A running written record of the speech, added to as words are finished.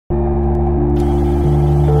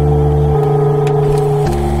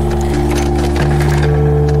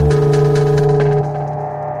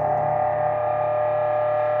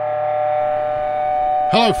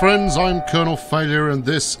Hello friends, I'm Colonel Failure and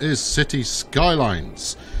this is Cities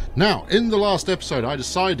Skylines. Now, in the last episode I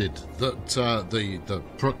decided that the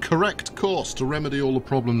correct course to remedy all the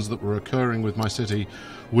problems that were occurring with my city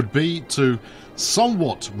would be to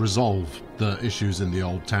somewhat resolve the issues in the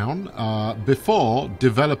old town before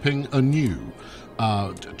developing anew,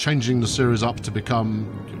 changing the series up to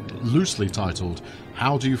become loosely titled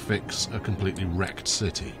How Do You Fix a Completely Wrecked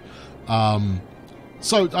City?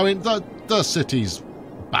 So, I mean, the city's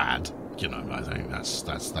bad, you know. I think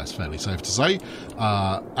that's fairly safe to say,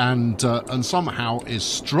 and somehow is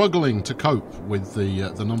struggling to cope with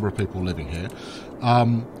the number of people living here,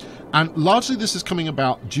 and largely this is coming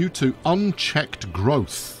about due to unchecked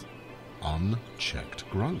growth. Unchecked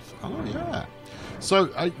growth. Oh yeah.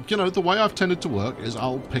 So, you know, the way I've tended to work is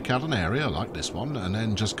I'll pick out an area like this one and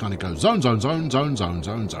then just kind of go zone,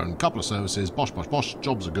 couple of services, bosh,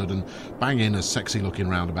 jobs are good, and bang in a sexy-looking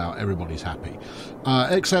roundabout, everybody's happy.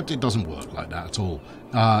 Except it doesn't work like that at all.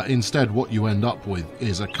 Instead, what you end up with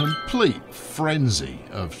is a complete frenzy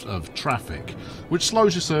of traffic, which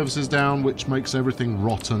slows your services down, which makes everything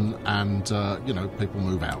rotten, and, you know, people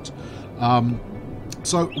move out.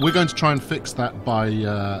 So we're going to try and fix that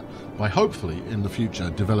by hopefully in the future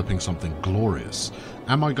developing something glorious.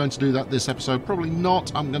 Am I going to do that this episode? Probably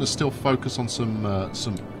not. I'm going to still focus on some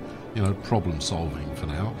you know, problem solving for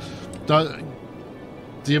now.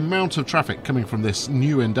 The amount of traffic coming from this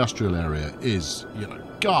new industrial area is, you know,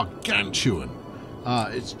 gargantuan.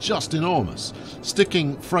 It's just enormous.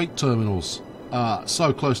 Sticking freight terminals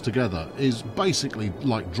so close together is basically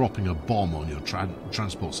like dropping a bomb on your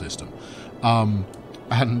transport system.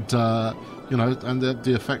 You know, and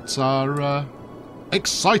the effects are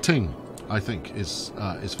exciting, I think, is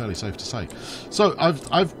fairly safe to say. So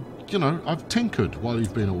I've tinkered while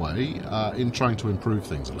you've been away in trying to improve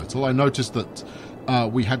things a little. I noticed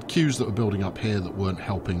that we had queues that were building up here that weren't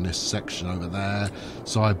helping this section over there,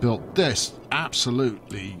 so I built this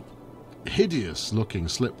absolutely hideous-looking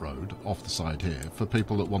slip road off the side here for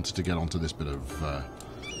people that wanted to get onto this bit of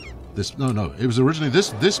it was originally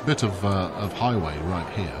this bit of highway right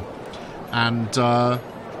here, and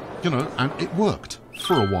you know, and it worked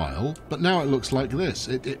for a while, but now it looks like this.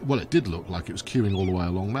 Well, it did look like it was queuing all the way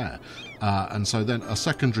along there, and so then a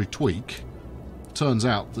secondary tweak turns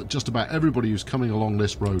out that just about everybody who's coming along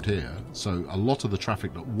this road here, so a lot of the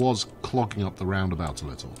traffic that was clogging up the roundabout a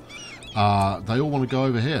little, they all want to go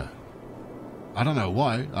over here. I don't know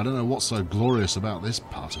why. I don't know what's so glorious about this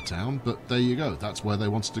part of town, but there you go. That's where they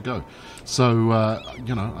wanted to go. So,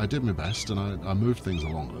 you know, I did my best, and I moved things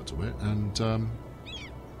along a little bit, and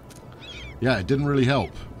yeah, it didn't really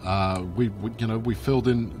help. We filled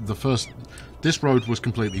in the first. This road was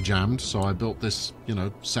completely jammed, so I built this, you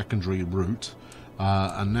know, secondary route,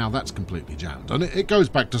 and now that's completely jammed. And it goes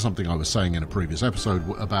back to something I was saying in a previous episode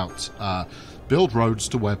about build roads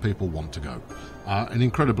to where people want to go. An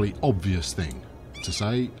incredibly obvious thing to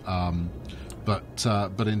say,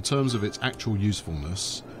 but in terms of its actual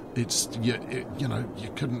usefulness, it's you know, you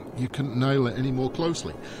couldn't nail it any more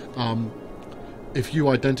closely. If you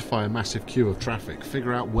identify a massive queue of traffic,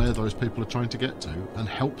 figure out where those people are trying to get to and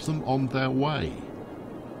help them on their way.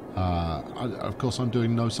 Of course, I'm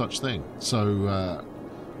doing no such thing. So,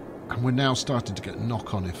 and we're now starting to get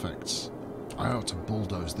knock-on effects. I ought to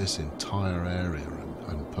bulldoze this entire area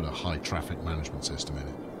and put a high traffic management system in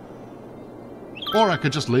it. Or I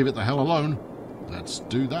could just leave it the hell alone. Let's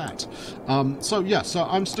do that. So yeah, so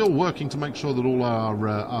I'm still working to make sure that all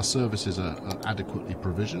our services are adequately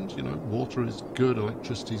provisioned. You know, water is good,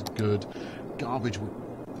 electricity is good, garbage.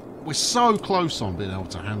 We're so close on being able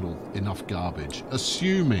to handle enough garbage,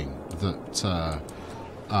 assuming that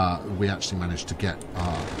we actually manage to get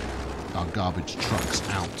our garbage trucks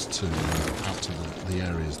out to the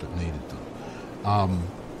areas that needed them.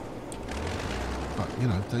 But you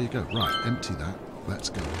know, there you go. Right, empty that. Let's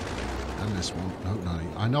go. And this one. No.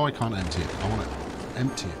 I know I can't empty it. I want to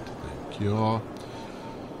empty it. Thank you.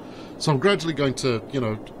 So I'm gradually going to, you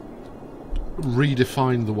know,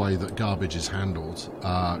 redefine the way that garbage is handled,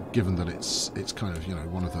 given that it's kind of, you know,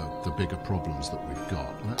 one of the bigger problems that we've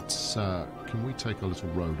got. Let's can we take a little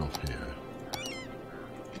road off here?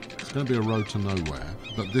 It's going to be a road to nowhere,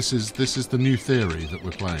 but this is the new theory that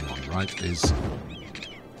we're playing on, right? Is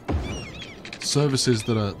services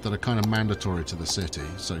that are kind of mandatory to the city,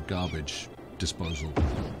 so garbage disposal,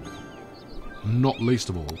 not least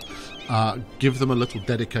of all, give them a little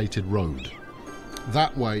dedicated road.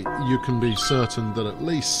 That way you can be certain that at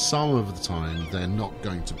least some of the time they're not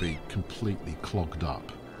going to be completely clogged up.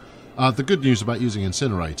 The good news about using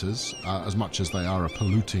incinerators, as much as they are a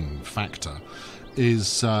polluting factor,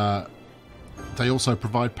 is they also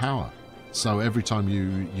provide power. So every time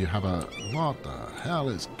you have a... What the hell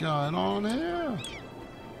is going on here?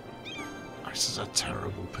 This is a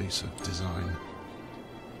terrible piece of design.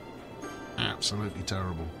 Absolutely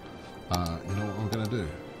terrible. You know what I'm going to do?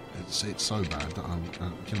 It's so bad that I'm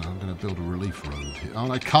going to build a relief road here. Oh,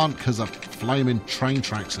 I can't because a flaming train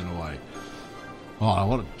track's in the way. Oh,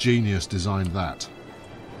 what a genius designed that.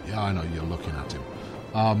 Yeah, I know, you're looking at him.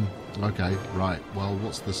 Okay, right. Well,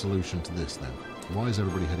 what's the solution to this then? Why is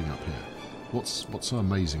everybody heading up here? What's so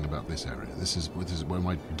amazing about this area? This is where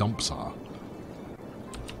my dumps are.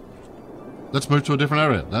 Let's move to a different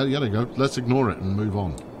area. Yeah, there you go. Let's ignore it and move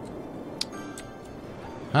on.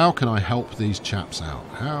 How can I help these chaps out?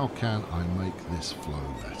 How can I make this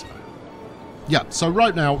flow better? Yeah, so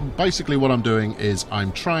right now, basically what I'm doing is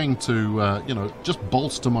I'm trying to, you know, just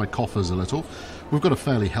bolster my coffers a little. We've got a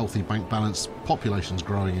fairly healthy bank balance. Population's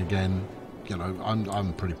growing again. You know,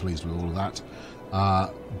 I'm pretty pleased with all of that.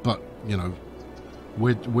 But, you know,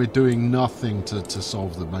 we're doing nothing to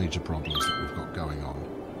solve the major problems that we've got going on.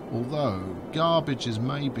 Although, garbage is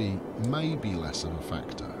maybe less of a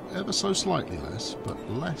factor. Ever so slightly less, but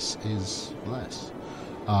less is less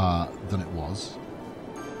than it was.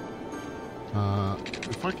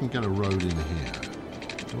 If I can get a road in here,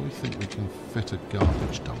 do we think we can fit a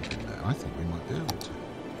garbage dump in there? I think we might be able to.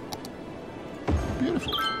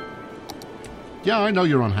 Beautiful. Yeah, I know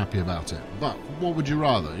you're unhappy about it, but what would you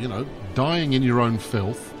rather? You know, dying in your own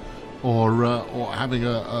filth, or having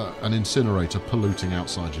an incinerator polluting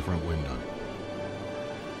outside your front window?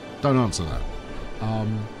 Don't answer that.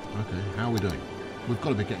 Okay, how are we doing? We've got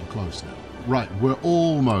to be getting close now. Right, we're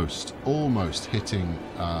almost hitting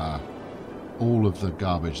all of the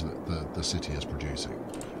garbage that the city is producing.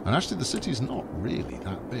 And actually the city is not really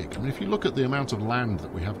that big. I mean, if you look at the amount of land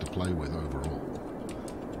that we have to play with overall,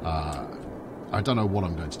 I don't know what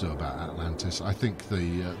I'm going to do about Atlantis. I think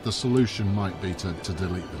the solution might be to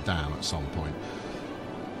delete the dam at some point.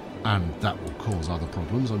 And that will cause other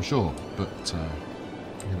problems, I'm sure. But,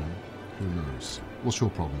 you know, who knows? What's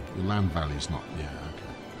your problem? Your land value's not... Yeah,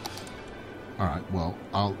 okay. Alright, well,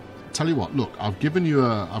 I'll tell you what. Look, I've given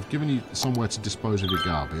you somewhere to dispose of your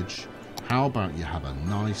garbage. How about you have a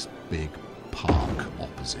nice big park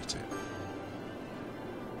opposite it?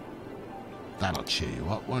 That'll cheer you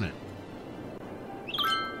up, won't it?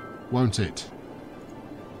 Won't it?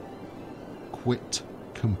 Quit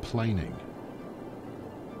complaining.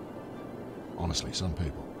 Honestly, some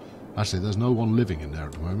people. Actually, there's no one living in there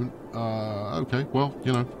at the moment. Okay, well,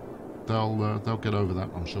 you know, they'll get over that,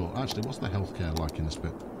 I'm sure. Actually, what's the healthcare like in this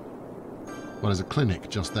bit? Well, there's a clinic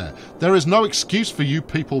just there. There is no excuse for you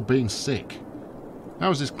people being sick.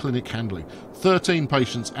 How is this clinic handling? 13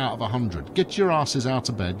 patients out of 100. Get your asses out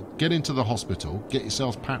of bed, get into the hospital, get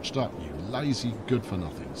yourselves patched up, you lazy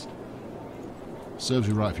good-for-nothings. Serves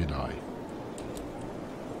you right if you die.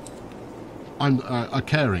 I'm a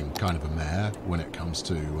caring kind of a mayor when it comes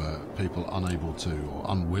to people unable to or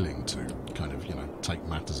unwilling to kind of, you know, take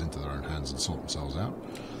matters into their own hands and sort themselves out.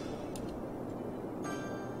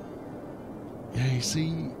 Yeah, you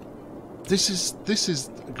see, this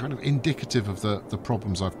is kind of indicative of the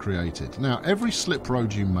problems I've created. Now, every slip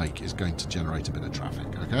road you make is going to generate a bit of traffic,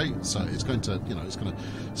 okay? So it's going to, you know, it's going to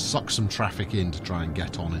suck some traffic in to try and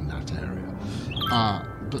get on in that area.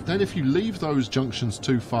 But then if you leave those junctions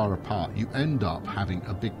too far apart, you end up having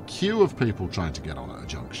a big queue of people trying to get on at a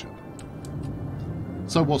junction.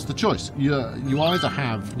 So what's the choice? You either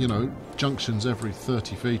have, you know, junctions every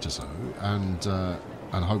 30 feet or so and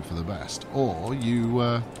hope for the best, or you...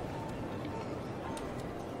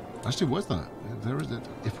 Actually, where's that? There is it.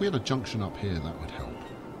 If we had a junction up here, that would help.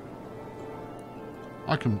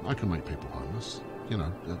 I can make people homeless. You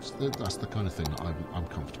know, that's the kind of thing that I'm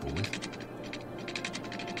comfortable with.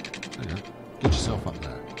 There you go. Get yourself up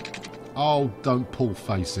there. Oh, don't pull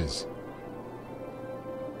faces.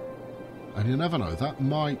 And you never know, that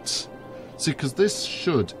might... See, because this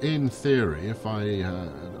should, in theory, if I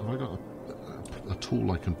got a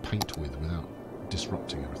tool I can paint with without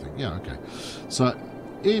disrupting everything. Yeah, okay. So,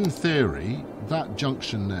 in theory, that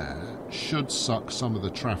junction there should suck some of the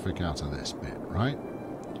traffic out of this bit, right?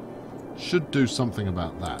 Should do something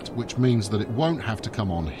about that, which means that it won't have to come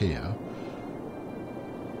on here,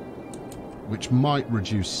 which might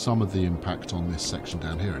reduce some of the impact on this section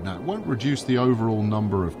down here. Now, it won't reduce the overall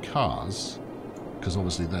number of cars, because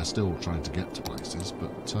obviously they're still trying to get to places,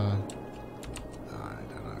 but I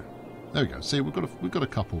don't know. There we go. See, we've got a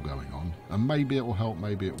couple going on, and maybe it will help,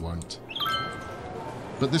 maybe it won't.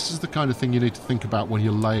 But this is the kind of thing you need to think about when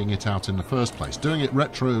you're laying it out in the first place. Doing it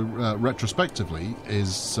retrospectively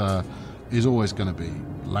is always going to be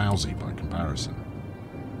lousy by comparison.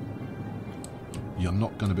 you're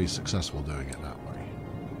not going to be successful doing it that way.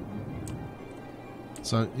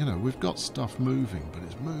 So, you know, we've got stuff moving, but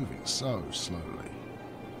it's moving so slowly.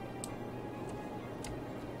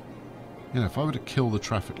 You know, if I were to kill the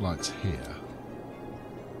traffic lights here,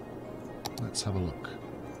 let's have a look.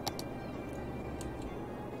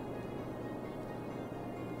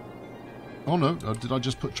 Oh no, did I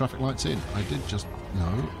just put traffic lights in? I did just...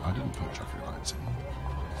 No, I didn't put traffic lights in.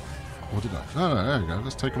 Or did I? No, no, there we go.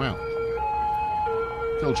 Let's take them out.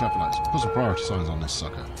 Kill traffic lights. Put some priority signs on this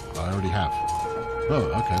sucker. I already have.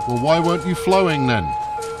 Oh, okay. Well, why weren't you flowing then?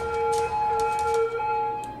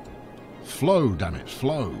 Flow, damn it.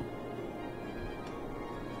 Flow.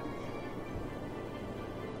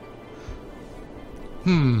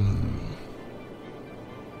 And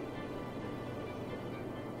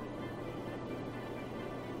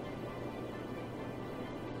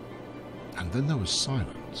then there was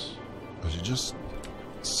silence, as you just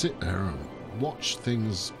sit there and watch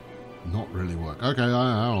things not really work. Okay,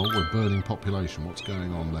 we're burning population. What's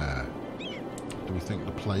going on there? Do we think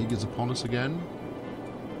the plague is upon us again?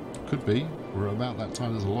 Could be. We're about that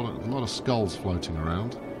time. There's a lot of skulls floating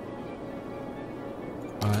around.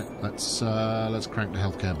 All right, let's crank the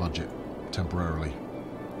healthcare budget temporarily.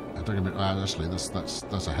 Don't get me, actually,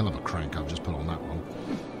 that's a hell of a crank I've just put on that one.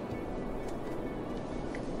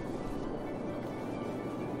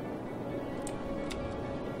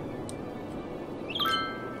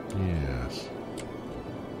 Yes.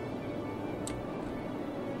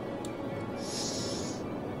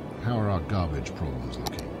 How are our garbage problems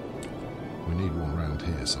looking? We need one around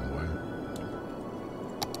here somewhere.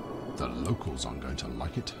 The locals aren't going to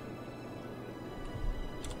like it.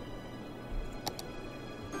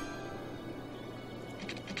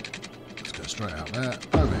 Let's go straight out there.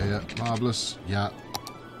 Over here. Marvellous. Yeah.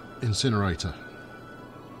 Incinerator.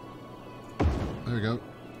 There we go.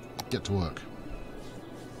 Get to work.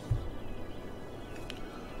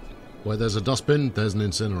 Where there's a dustbin, there's an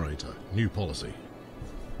incinerator. New policy.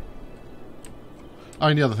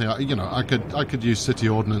 Only other thing, you know, I could use city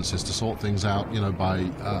ordinances to sort things out, you know, by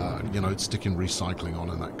you know, sticking recycling on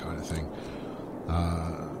and that kind of thing.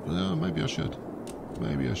 Well, maybe I should.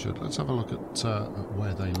 Maybe I should. Let's have a look at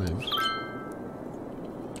where they live.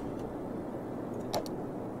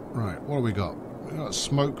 Right, what have we got? We got a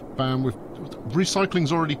smoke ban with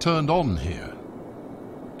recycling's already turned on here.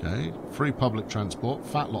 Okay, free public transport.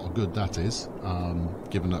 Fat lot of good that is,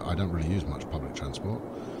 given that I don't really use much public transport.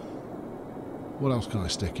 What else can I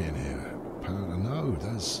stick in here? No,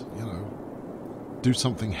 there's, you know, do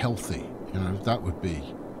something healthy. You know, that would be...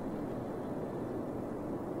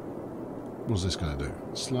 What's this going to do?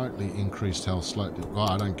 Slightly increased health, slightly... Well,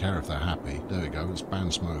 I don't care if they're happy. There we go, it's ban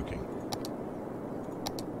smoking.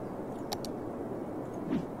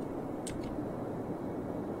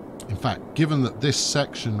 In fact, given that this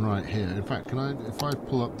section right here... In fact, can I... If I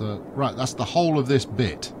pull up the... Right, that's the whole of this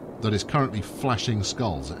bit that is currently flashing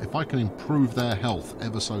skulls. If I can improve their health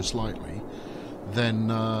ever so slightly,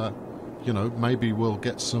 then you know, maybe we'll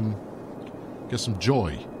get some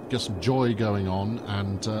joy going on,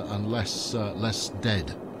 and less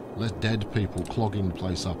dead people clogging the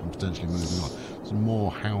place up and potentially moving on. Some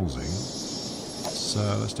more housing. So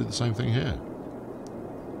let's do the same thing here.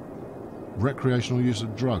 Recreational use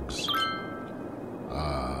of drugs.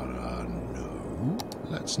 No,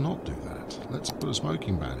 let's not do that. Let's put a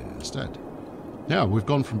smoking ban in instead. Yeah, we've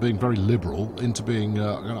gone from being very liberal into being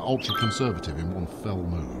ultra-conservative in one fell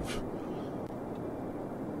move.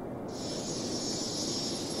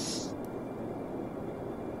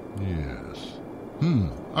 Yes.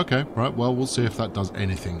 Okay, right, well, we'll see if that does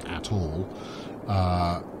anything at all.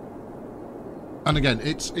 And again,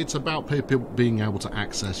 it's about people being able to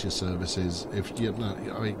access your services. If you know,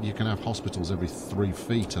 I mean, you can have hospitals every 3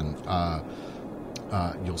 feet, and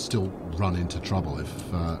you'll still run into trouble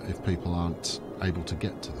if people aren't able to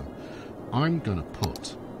get to them. I'm going to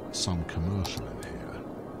put some commercial in here.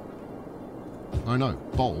 I know,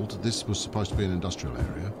 bold. This was supposed to be an industrial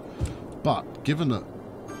area, but given that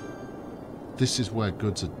this is where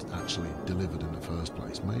goods are actually delivered in the first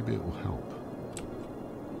place, maybe it will help.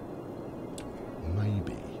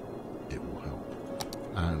 Maybe it will help.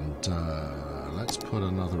 And let's put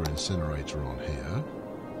another incinerator on here.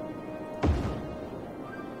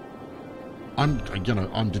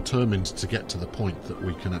 I'm determined to get to the point that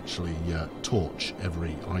we can actually torch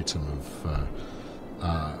every item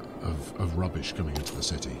of rubbish coming into the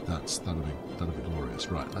city. That'll be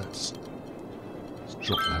glorious. Right, let's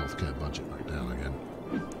drop the healthcare budget back down again.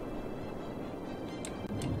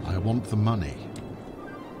 I want the money.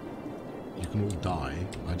 You can all die.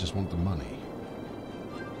 I just want the money.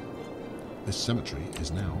 This cemetery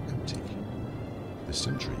is now empty. This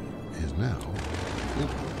sentry is now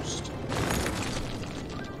almost.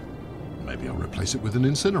 Maybe I'll replace it with an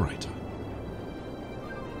incinerator.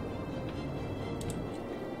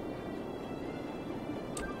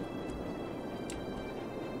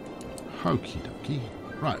 Okie dokie.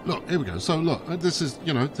 Right, look, here we go. So look, this is,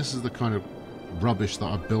 you know, this is the kind of rubbish that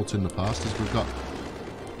I've built in the past. Is we've got.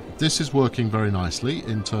 This is working very nicely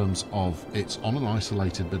in terms of it's on an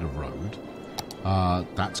isolated bit of road.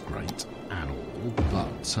 That's great and all,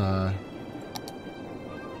 but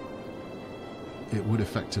it would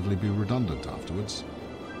effectively be redundant afterwards.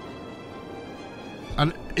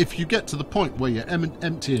 And if you get to the point where you're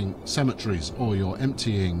emptying cemeteries or you're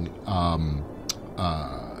emptying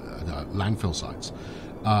landfill sites,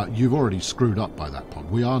 you've already screwed up by that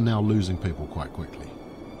point. We are now losing people quite quickly.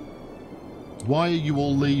 Why are you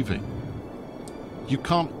all leaving? You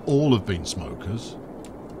can't all have been smokers.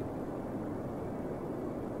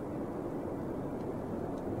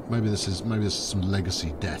 Maybe this is some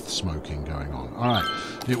legacy death smoking going on. All right.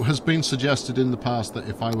 It has been suggested in the past that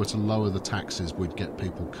if I were to lower the taxes, we'd get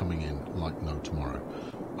people coming in like no tomorrow.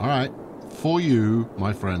 All right. For you,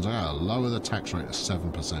 my friends, I gotta lower the tax rate to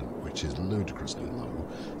 7%, which is ludicrously low.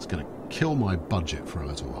 It's going to kill my budget for a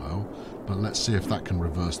little while, but let's see if that can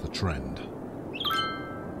reverse the trend.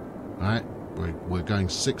 All right. We're going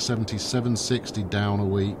 670, 760 down a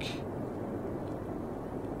week.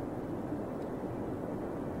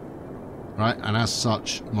 Right, and as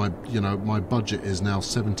such, my budget is now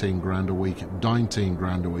 17 grand a week, 19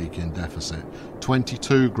 grand a week in deficit,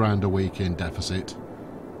 22 grand a week in deficit.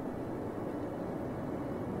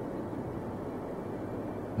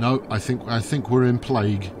 No, I think we're in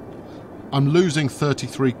plague. I'm losing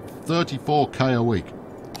 34k a week.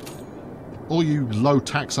 All you low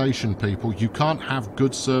taxation people, you can't have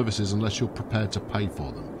good services unless you're prepared to pay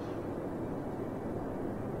for them.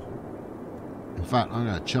 In fact, I'm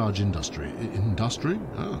going to charge industry. Industry?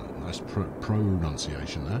 Oh, nice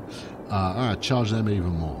pronunciation there. I'm going to charge them even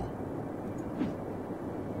more.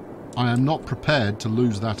 I am not prepared to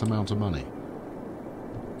lose that amount of money.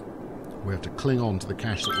 We have to cling on to the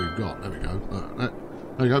cash that we've got. There we go. There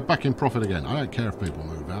we go. Back in profit again. I don't care if people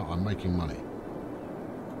move out. I'm making money.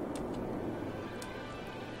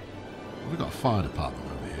 We've got a fire department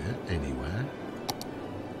over here. Anywhere?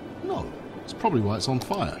 No. It's probably why it's on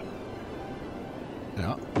fire.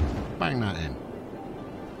 Yeah, bang that in.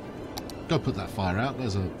 Go put that fire out.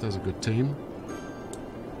 There's a good team.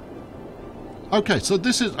 Okay, so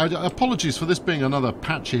this is. Apologies for this being another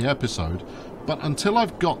patchy episode, but until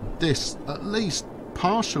I've got this at least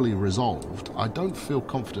partially resolved, I don't feel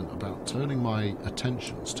confident about turning my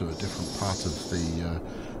attentions to a different part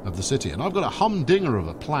of the city. And I've got a humdinger of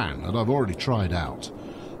a plan that I've already tried out.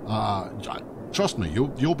 Trust me,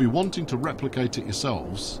 you'll be wanting to replicate it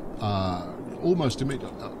yourselves. Almost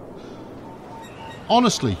immediately.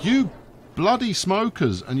 Honestly, you bloody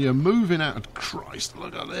smokers, and you're moving out. Christ,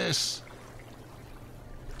 look at this.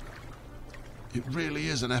 It really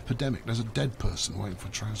is an epidemic. There's a dead person waiting for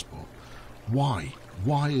transport. Why?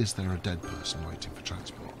 Why is there a dead person waiting for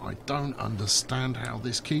transport? I don't understand how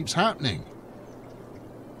this keeps happening.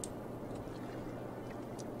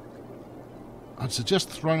 I'd suggest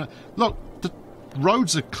throwing it. Look, the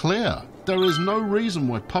roads are clear. There is no reason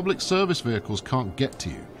why public service vehicles can't get to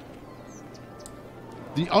you.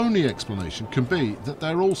 The only explanation can be that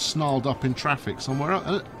they're all snarled up in traffic somewhere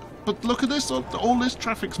else. But look at this, all this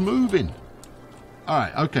traffic's moving.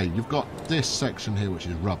 Alright, okay, you've got this section here which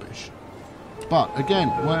is rubbish. But again,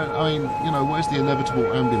 where's the inevitable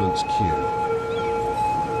ambulance queue?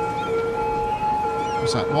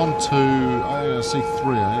 What's that? 1, 2, I see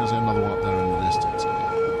 3, I see another one up there in the distance.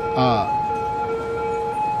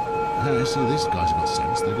 So these guys have got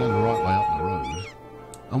sense. They're going the right way up the road.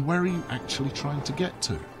 And where are you actually trying to get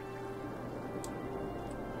to?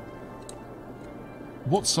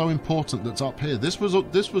 What's so important that's up here? This was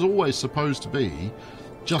always supposed to be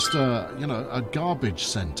just a garbage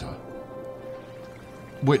centre,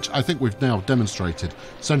 which I think we've now demonstrated.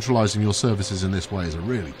 Centralising your services in this way is a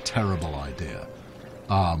really terrible idea.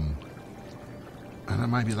 And then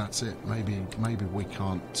maybe that's it. Maybe we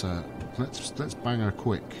can't. Let's bang her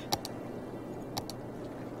quick.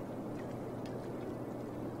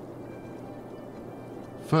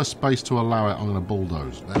 First space to allow it, I'm going to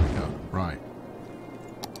bulldoze. There we go. Right.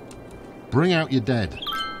 Bring out your dead.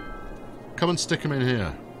 Come and stick them in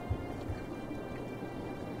here.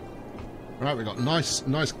 Right, we've got nice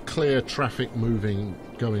clear traffic moving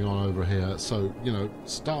going on over here. So,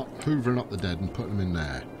 start hoovering up the dead and put them in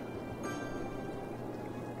there.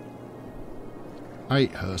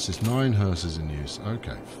 8 hearses, 9 hearses in use.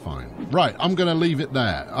 Okay, fine. Right, I'm going to leave it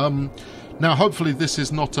there. Now, hopefully this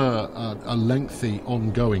is not a lengthy,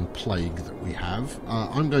 ongoing plague that we have.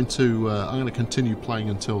 I'm going to continue playing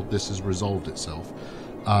until this has resolved itself.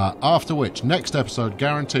 After which, next episode,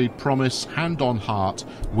 guaranteed, promise, hand on heart,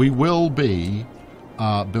 we will be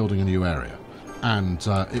building a new area. And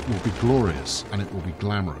it will be glorious, and it will be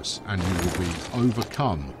glamorous, and you will be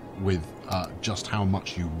overcome with just how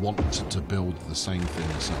much you want to build the same thing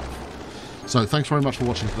yourself. So thanks very much for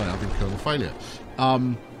watching today. I've been Colonel Failure.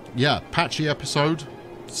 Yeah, patchy episode.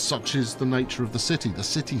 Such is the nature of the city. The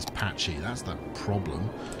city's patchy. That's the problem.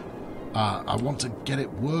 I want to get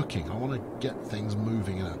it working. I want to get things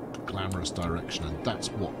moving in a glamorous direction, and that's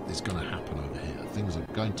what is going to happen over here. Things are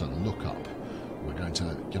going to look up. We're going to,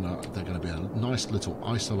 they're going to be a nice little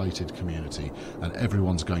isolated community, and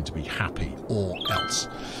everyone's going to be happy, or else.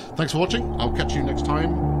 Thanks for watching. I'll catch you next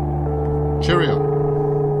time. Cheerio.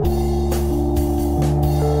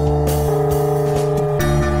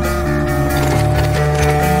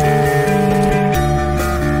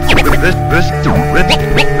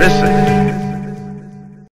 This